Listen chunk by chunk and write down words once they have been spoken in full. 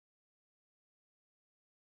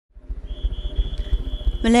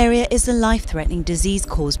Malaria is a life-threatening disease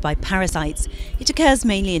caused by parasites. It occurs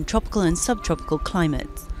mainly in tropical and subtropical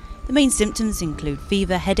climates. The main symptoms include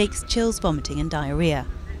fever, headaches, chills, vomiting and diarrhea.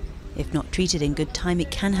 If not treated in good time,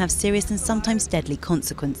 it can have serious and sometimes deadly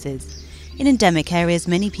consequences. In endemic areas,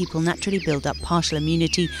 many people naturally build up partial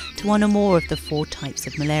immunity to one or more of the 4 types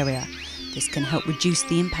of malaria. This can help reduce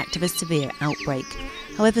the impact of a severe outbreak.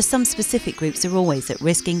 However, some specific groups are always at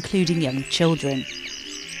risk, including young children.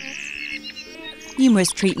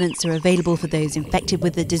 Numerous treatments are available for those infected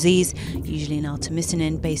with the disease. Usually an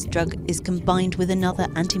artemisinin-based drug is combined with another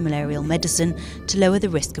anti-malarial medicine to lower the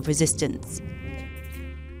risk of resistance.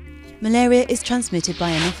 Malaria is transmitted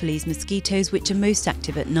by Anopheles mosquitoes, which are most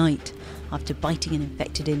active at night. After biting an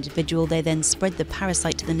infected individual, they then spread the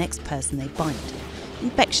parasite to the next person they bite.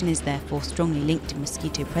 Infection is therefore strongly linked to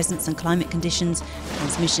mosquito presence and climate conditions.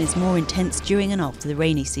 Transmission is more intense during and after the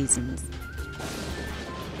rainy seasons.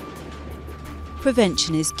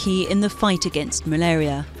 Prevention is key in the fight against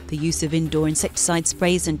malaria. The use of indoor insecticide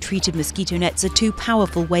sprays and treated mosquito nets are 2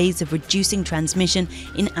 powerful ways of reducing transmission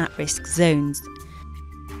in at-risk zones.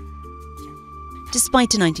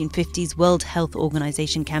 Despite a 1950s World Health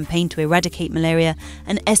Organization campaign to eradicate malaria,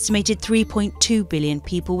 an estimated 3.2 billion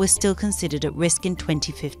people were still considered at risk in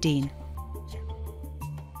 2015.